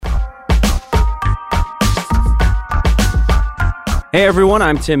Hey everyone,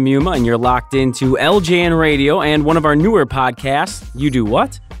 I'm Tim Muma, and you're locked into LJN Radio and one of our newer podcasts, You Do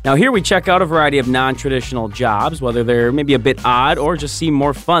What? Now here we check out a variety of non-traditional jobs, whether they're maybe a bit odd or just seem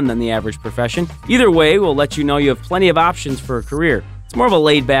more fun than the average profession. Either way, we'll let you know you have plenty of options for a career. It's more of a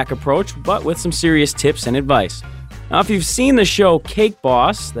laid-back approach, but with some serious tips and advice. Now, if you've seen the show Cake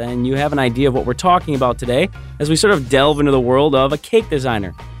Boss, then you have an idea of what we're talking about today as we sort of delve into the world of a cake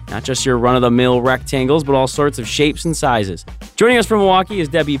designer. Not just your run-of-the-mill rectangles, but all sorts of shapes and sizes. Joining us from Milwaukee is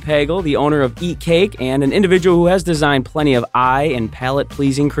Debbie Pagel, the owner of Eat Cake, and an individual who has designed plenty of eye and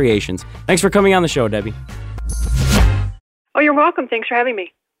palate-pleasing creations. Thanks for coming on the show, Debbie. Oh, you're welcome. Thanks for having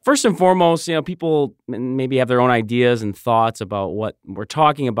me. First and foremost, people maybe have their own ideas and thoughts about what we're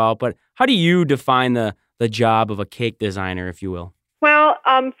talking about, but how do you define the job of a cake designer, if you will? Well,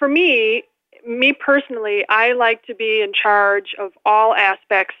 for me personally, I like to be in charge of all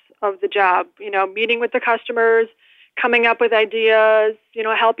aspects of the job, meeting with the customers, coming up with ideas,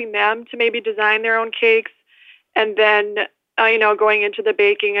 helping them to maybe design their own cakes, and then, going into the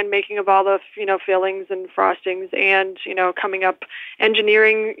baking and making of all the, fillings and frostings and, coming up,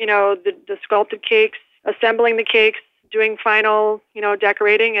 engineering, the sculpted cakes, assembling the cakes, doing final,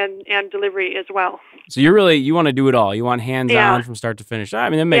 decorating and delivery as well. So you want to do it all. You want hands-on from start to finish. I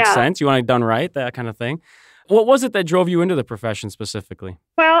mean, that makes sense. You want it done right, that kind of thing. What was it that drove you into the profession specifically?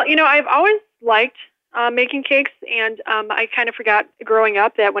 Well, I've always liked making cakes, and I kind of forgot growing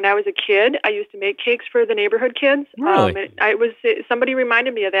up that when I was a kid, I used to make cakes for the neighborhood kids. Really? Somebody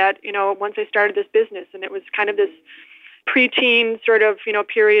reminded me of that, once I started this business, and it was kind of this preteen sort of,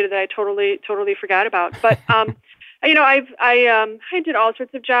 period that I totally forgot about. But I did all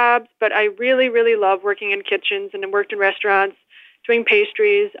sorts of jobs, but I really, really love working in kitchens and worked in restaurants, doing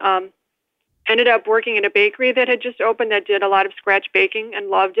pastries. Ended up working in a bakery that had just opened that did a lot of scratch baking and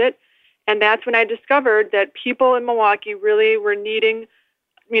loved it. And that's when I discovered that people in Milwaukee really were needing,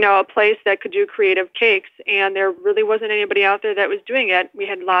 a place that could do creative cakes. And there really wasn't anybody out there that was doing it. We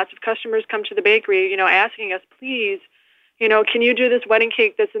had lots of customers come to the bakery, asking us, please, can you do this wedding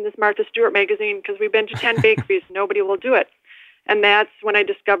cake that's in this Martha Stewart magazine? Because we've been to 10 bakeries, nobody will do it. And that's when I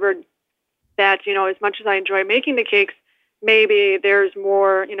discovered that, as much as I enjoy making the cakes, maybe there's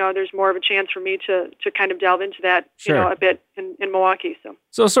more of a chance for me to kind of delve into that, a bit in Milwaukee.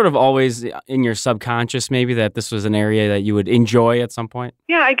 So sort of always in your subconscious, maybe, that this was an area that you would enjoy at some point?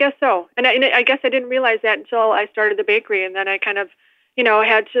 Yeah, I guess so. And I guess I didn't realize that until I started the bakery, and then I kind of,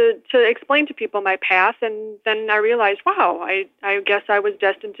 had to explain to people my path, and then I realized, wow, I guess I was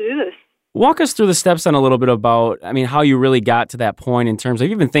destined to do this. Walk us through the steps then a little bit about, how you really got to that point in terms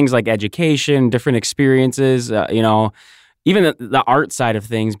of even things like education, different experiences, even the art side of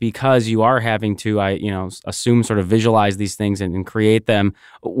things, because you are having to, assume sort of visualize these things and create them.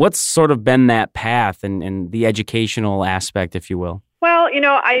 What's sort of been that path and the educational aspect, if you will? Well,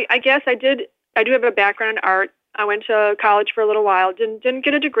 I guess I do have a background in art. I went to college for a little while, didn't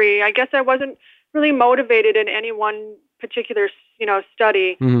get a degree. I guess I wasn't really motivated in any one particular,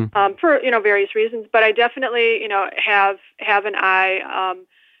 study, for, various reasons, but I definitely, have an eye.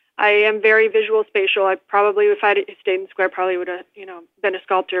 I am very visual spatial. I probably, if I had stayed in school, I probably would have, been a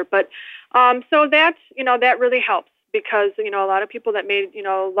sculptor. But so that's, that really helps because, a lot of people that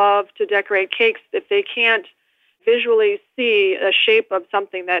love to decorate cakes, if they can't visually see a shape of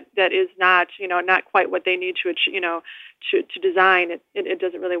something that is not, not quite what they need to, to design, it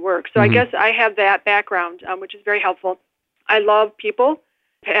doesn't really work. So I guess I have that background, which is very helpful. I love people.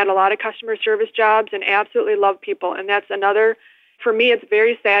 I've had a lot of customer service jobs and absolutely love people. And that's another. For me, it's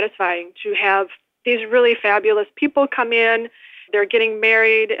very satisfying to have these really fabulous people come in. They're getting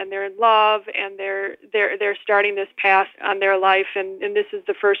married and they're in love and they're starting this path on their life. And this is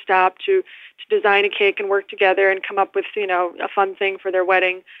the first stop to design a cake and work together and come up with, a fun thing for their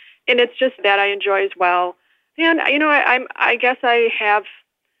wedding. And it's just that I enjoy as well. And, I guess I have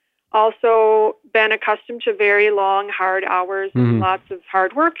also been accustomed to very long, hard hours and lots of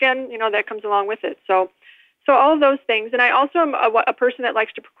hard work. And, that comes along with it. So all of those things. And I also am a person that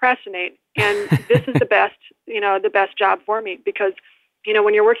likes to procrastinate. And this is the best job for me because,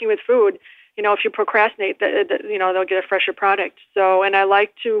 when you're working with food, if you procrastinate, they'll get a fresher product. So, and I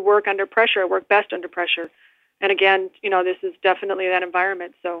like to work under pressure. I work best under pressure. And again, this is definitely that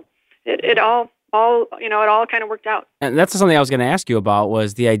environment. So it all kind of worked out. And that's something I was going to ask you about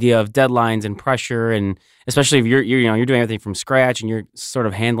was the idea of deadlines and pressure. And especially if you're doing everything from scratch and you're sort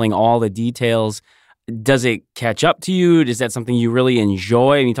of handling all the details. Does it catch up to you? Is that something you really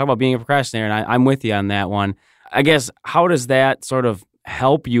enjoy? You talk about being a procrastinator, and I'm with you on that one. I guess, how does that sort of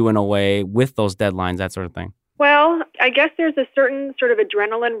help you in a way with those deadlines, that sort of thing? Well, I guess there's a certain sort of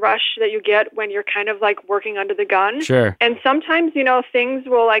adrenaline rush that you get when you're kind of like working under the gun. Sure. And sometimes, things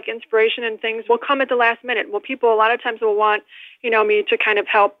will, like inspiration and things will come at the last minute. Well, people a lot of times will want, me to kind of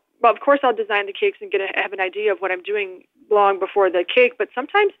help. Well, of course, I'll design the cakes and have an idea of what I'm doing long before the cake, but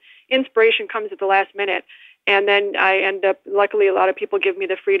sometimes inspiration comes at the last minute. And then I end up, luckily, a lot of people give me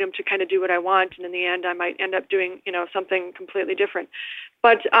the freedom to kind of do what I want. And in the end, I might end up doing, something completely different.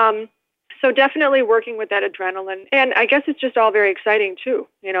 But so definitely working with that adrenaline. And I guess it's just all very exciting, too,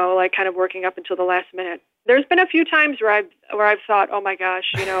 like kind of working up until the last minute. There's been a few times where I've thought, oh, my gosh,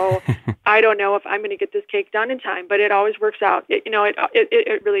 I don't know if I'm going to get this cake done in time. But it always works out.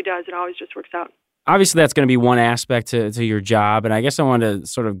 It really does. It always just works out. Obviously, that's going to be one aspect to your job, and I guess I want to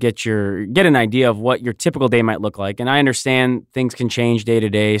sort of get an idea of what your typical day might look like. And I understand things can change day to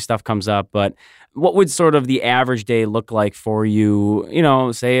day, stuff comes up, but what would sort of the average day look like for you,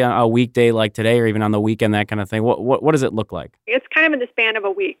 say a weekday like today or even on the weekend, that kind of thing? What does it look like? It's kind of in the span of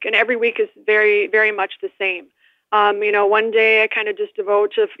a week, and every week is very, very much the same. One day I kind of just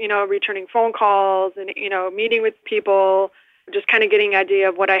devote to, returning phone calls and, meeting with people, just kind of getting an idea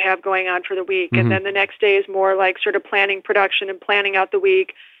of what I have going on for the week. Mm-hmm. And then the next day is more like sort of planning production and planning out the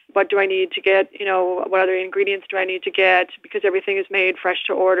week. What do I need to get? What other ingredients do I need to get? Because everything is made fresh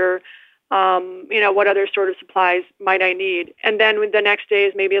to order. What other sort of supplies might I need? And then the next day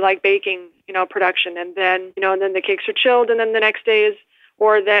is maybe like baking, production. And then, and then the cakes are chilled. And then the next day is,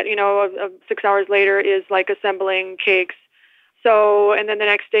 or that, 6 hours later is like assembling cakes. So, and then the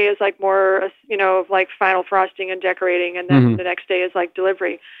next day is like more, like final frosting and decorating. And then the next day is like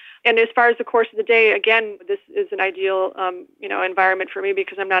delivery. And as far as the course of the day, again, this is an ideal, environment for me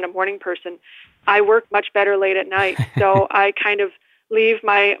because I'm not a morning person. I work much better late at night. So I kind of leave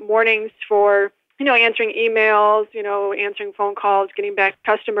my mornings for, answering emails, answering phone calls, getting back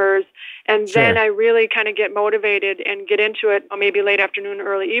to customers. And Sure. Then I really kind of get motivated and get into it maybe late afternoon,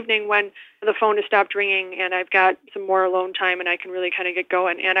 early evening when the phone has stopped ringing and I've got some more alone time and I can really kind of get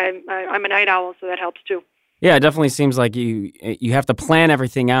going. And I'm a night owl, so that helps too. Yeah, it definitely seems like you have to plan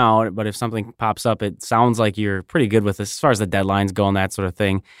everything out, but if something pops up, it sounds like you're pretty good with this as far as the deadlines go and that sort of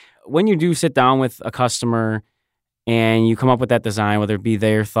thing. When you do sit down with a customer and you come up with that design, whether it be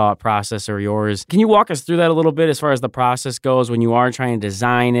their thought process or yours, can you walk us through that a little bit as far as the process goes when you are trying to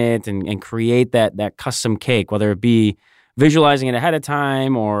design it and create that custom cake, whether it be visualizing it ahead of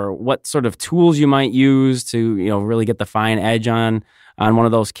time or what sort of tools you might use to really get the fine edge on one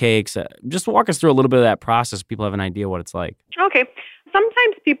of those cakes? Just walk us through a little bit of that process so people have an idea what it's like. Okay.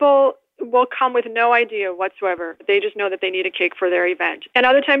 Sometimes people will come with no idea whatsoever. They just know that they need a cake for their event. And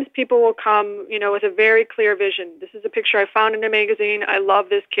other times people will come, with a very clear vision. This is a picture I found in a magazine. I love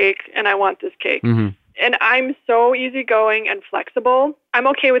this cake and I want this cake. Mm-hmm. And I'm so easygoing and flexible. I'm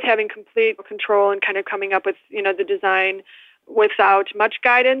okay with having complete control and kind of coming up with, the design without much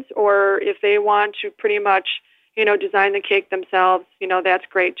guidance, or if they want to pretty much, design the cake themselves, that's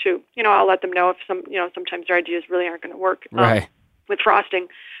great too. I'll let them know if sometimes their ideas really aren't going to work right. with frosting.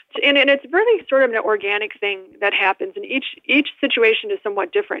 And it's really sort of an organic thing that happens, and each situation is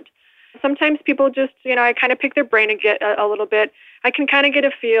somewhat different. Sometimes people just, I kind of pick their brain and get a little bit, I can kind of get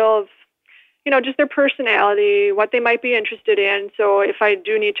a feel of, just their personality, what they might be interested in. So if I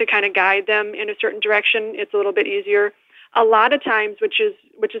do need to kind of guide them in a certain direction, it's a little bit easier. A lot of times, which is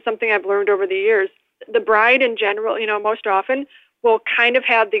something I've learned over the years, the bride in general, most often will kind of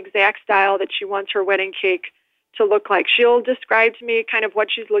have the exact style that she wants her wedding cake to look like. She'll describe to me kind of what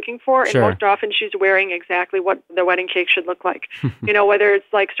she's looking for, and Sure. most often she's wearing exactly what the wedding cake should look like. Whether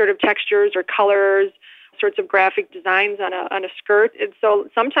it's like sort of textures or colors, sorts of graphic designs on a skirt. And so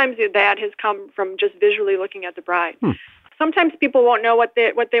sometimes that has come from just visually looking at the bride. Sometimes people won't know what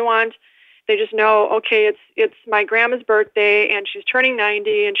they want. They just know, okay, it's my grandma's birthday and she's turning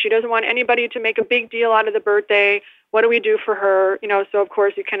 90 and she doesn't want anybody to make a big deal out of the birthday. What do we do for her? So of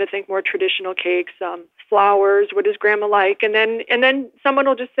course you kind of think more traditional cakes, flowers. What does grandma like? And then someone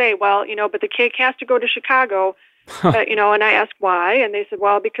will just say, well, but the cake has to go to Chicago. And I asked why, and they said,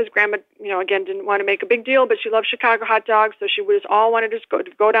 well, because grandma, again, didn't want to make a big deal, but she loved Chicago hot dogs, so she just all wanted to just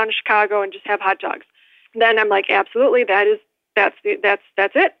go down to Chicago and just have hot dogs. Then I'm like, absolutely, that's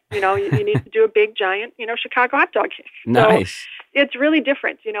it. You need to do a big, giant, Chicago hot dog cake. Nice. So it's really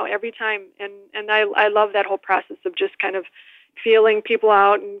different, every time, and I love that whole process of just kind of feeling people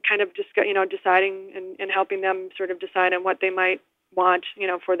out and kind of just deciding and helping them sort of decide on what they might want,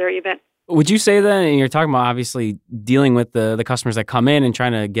 for their event. Would you say that, and you're talking about obviously dealing with the customers that come in and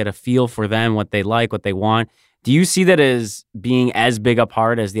trying to get a feel for them, what they like, what they want, Do you see that as being as big a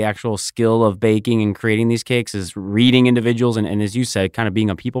part as the actual skill of baking and creating these cakes, as reading individuals and as you said, kind of being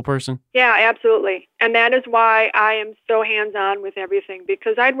a people person? Yeah, absolutely. And that is why I am so hands-on with everything,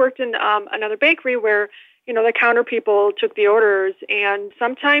 because I'd worked in another bakery where, the counter people took the orders, and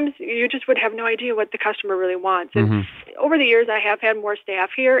sometimes you just would have no idea what the customer really wants. And over the years, I have had more staff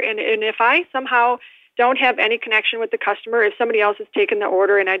here, and if I somehow don't have any connection with the customer, if somebody else has taken the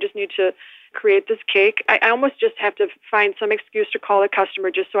order and I just need to create this cake, I almost just have to find some excuse to call the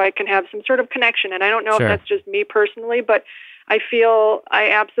customer just so I can have some sort of connection. And I don't know if that's just me personally, but I feel I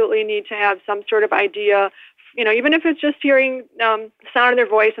absolutely need to have some sort of idea, even if it's just hearing the sound of their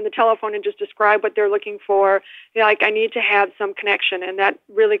voice on the telephone and just describe what they're looking for. I need to have some connection, and that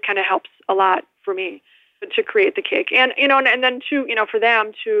really kind of helps a lot for me to create the cake. And, and then to, for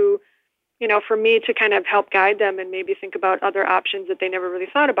them to, for me to kind of help guide them and maybe think about other options that they never really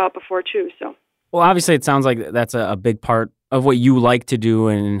thought about before too. So, well, obviously it sounds like that's a big part of what you like to do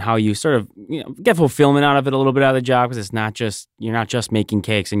and how you sort of get fulfillment out of it a little bit out of the job, because it's not just, you're not just making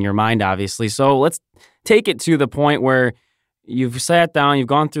cakes in your mind, obviously. So let's take it to the point where you've sat down, you've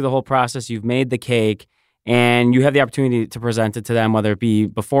gone through the whole process, you've made the cake, and you have the opportunity to present it to them, whether it be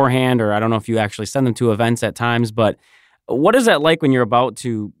beforehand or I don't know if you actually send them to events at times, but what is that like when you're about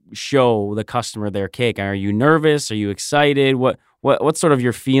to show the customer their cake? Are you nervous? Are you excited? What's sort of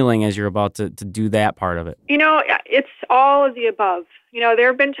your feeling as you're about to do that part of it? It's all of the above. There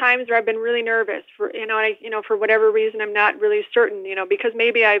have been times where I've been really nervous for, for whatever reason, I'm not really certain, because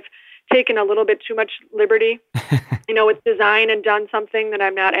maybe I've taken a little bit too much liberty, with design and done something that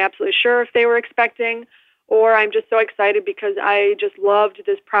I'm not absolutely sure if they were expecting, or I'm just so excited because I just loved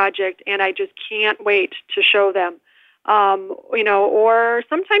this project and I just can't wait to show them. Or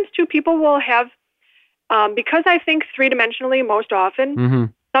sometimes too, people will have, because I think three-dimensionally most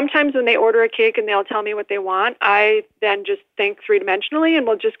often, sometimes when they order a cake and they'll tell me what they want, I then just think three-dimensionally and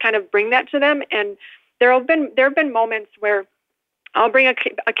we'll just kind of bring that to them. And there have been moments where I'll bring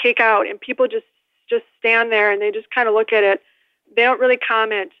a cake out and people just stand there and they just kind of look at it. They don't really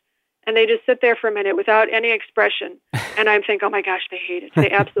comment. And they just sit there for a minute without any expression. And I'm thinking, oh my gosh, they hate it.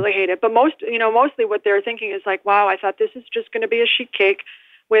 They absolutely hate it. But mostly what they're thinking is like, wow, I thought this is just going to be a sheet cake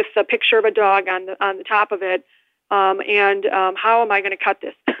with a picture of a dog on the top of it. And how am I going to cut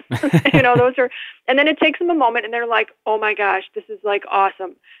this? Those are, and then it takes them a moment and they're like, oh my gosh, this is like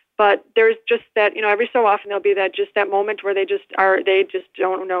awesome. But there's just that, every so often there'll be that moment where they just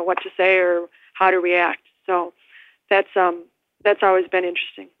don't know what to say or how to react. So that's always been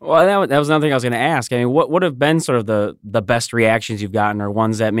interesting. Well, that was another thing I was going to ask. I mean, what would have been sort of the best reactions you've gotten, or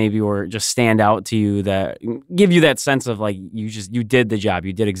ones that maybe were just stand out to you that give you that sense of like you did the job,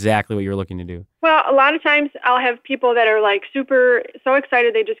 you did exactly what you were looking to do? Well, a lot of times I'll have people that are like so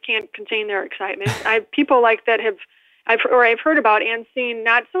excited they just can't contain their excitement. I have people like that I've heard about and seen,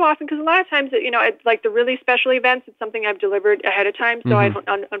 not so often, because a lot of times it's like the really special events, it's something I've delivered ahead of time, so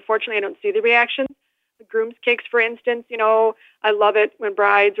unfortunately I don't see the reactions. Groom's cakes, for instance, I love it when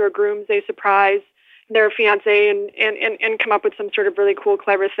brides or grooms, they surprise their fiance and come up with some sort of really cool,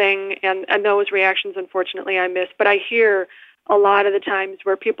 clever thing. And those reactions, unfortunately, I miss. But I hear a lot of the times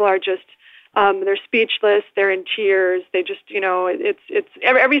where people are just, they're speechless, they're in tears. They just, it's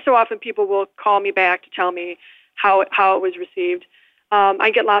every so often people will call me back to tell me how it was received. I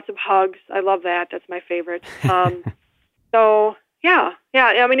get lots of hugs. I love that. That's my favorite. So yeah.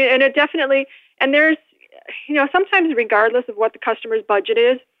 I mean, and it definitely, and there's, sometimes regardless of what the customer's budget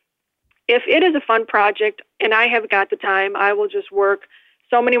is, if it is a fun project and I have got the time, I will just work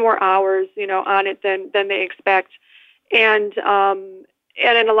so many more hours, on it than they expect. And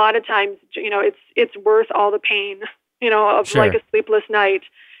in a lot of times, it's worth all the pain, of Sure. like a sleepless night,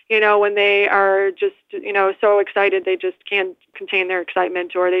 when they are just, so excited they just can't contain their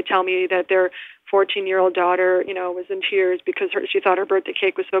excitement, or they tell me that their 14-year-old daughter, was in tears because she thought her birthday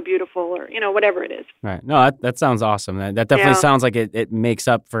cake was so beautiful, or, whatever it is. Right. No, that sounds awesome. That definitely sounds like it makes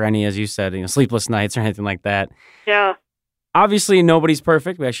up for any, as you said, sleepless nights or anything like that. Yeah. Obviously, nobody's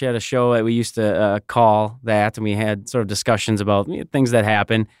perfect. We actually had a show that we used to call that, and we had sort of discussions about things that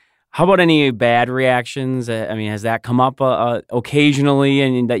happen. How about any bad reactions? I mean, has that come up occasionally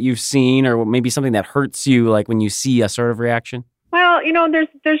and that you've seen, or maybe something that hurts you, like when you see a sort of reaction? Well,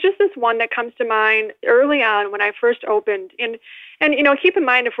 there's just this one that comes to mind early on when I first opened, and keep in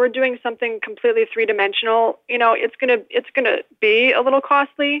mind, if we're doing something completely three-dimensional, it's gonna be a little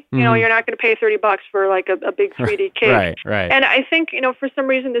costly. You're not gonna pay $30 for like a big 3D cake. Right. And I think for some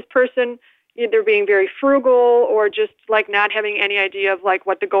reason this person, either being very frugal or just like not having any idea of like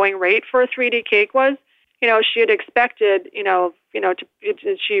what the going rate for a 3D cake was, she had expected,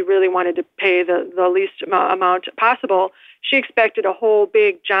 she really wanted to pay the least amount possible. She expected a whole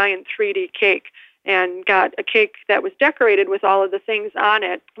big giant 3D cake, and got a cake that was decorated with all of the things on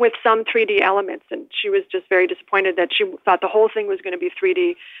it with some 3D elements. And she was just very disappointed that she thought the whole thing was going to be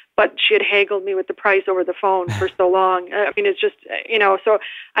 3D, but she had haggled me with the price over the phone for so long. I mean, it's just, so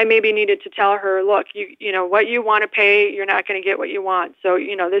I maybe needed to tell her, look, what you want to pay, you're not going to get what you want. So,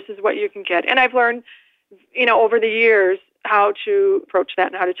 this is what you can get. And I've learned, over the years how to approach that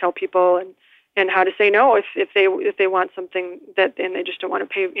and how to tell people and how to say no if they want something and they just don't want to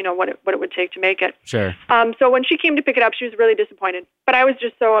pay what it would take to make it. Sure. So when she came to pick it up, she was really disappointed. But I was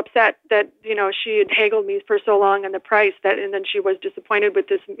just so upset that she had haggled me for so long on the price and then she was disappointed with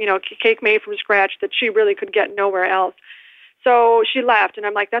this cake made from scratch that she really could get nowhere else. So she left, and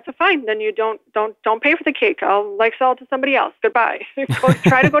I'm like, that's fine. Then you don't pay for the cake. I'll sell it to somebody else. Goodbye.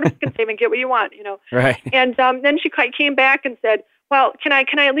 Try to go to Pick 'n Save and get what you want. Right. And then she came back and said, well, can I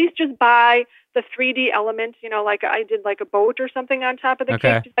at least just buy the 3D element, like I did like a boat or something on top of the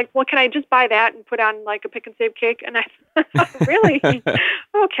cake. She's like, well, can I just buy that and put on like a Pick 'n Save cake? And I thought, really?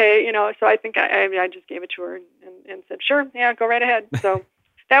 Okay, so I think I just gave it to her and said, sure, yeah, go right ahead. So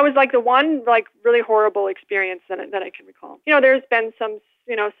that was like the one like really horrible experience that I can recall. There's been some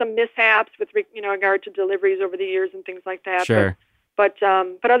mishaps with regard to deliveries over the years and things like that. Sure. But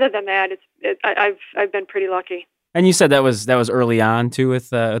other than that, I've been pretty lucky. And you said that was early on too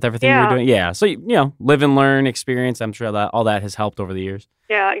with everything you were doing. Yeah. So live and learn experience. I'm sure that all that has helped over the years.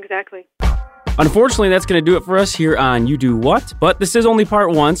 Yeah, exactly. Unfortunately, that's going to do it for us here on You Do What, but this is only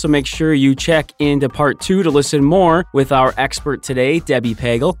part 1, so make sure you check into part 2 to listen more with our expert today, Debbie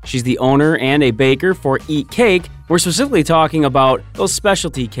Pagel. She's the owner and a baker for Eat Cake. We're specifically talking about those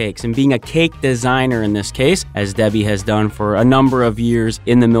specialty cakes and being a cake designer in this case, as Debbie has done for a number of years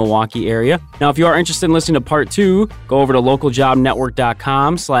in the Milwaukee area. Now, if you are interested in listening to part 2, go over to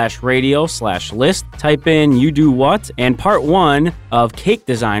localjobnetwork.com/radio/list, type in You Do What, and part 1 of Cake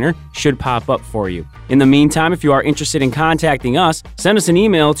Designer should pop up for you. In the meantime, if you are interested in contacting us, send us an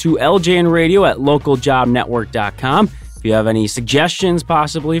email to ljnradio@localjobnetwork.com. If you have any suggestions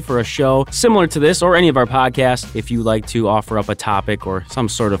possibly for a show similar to this or any of our podcasts, if you like to offer up a topic or some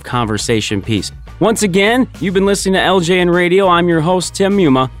sort of conversation piece. Once again, you've been listening to LJN Radio. I'm your host, Tim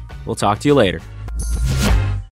Muma. We'll talk to you later.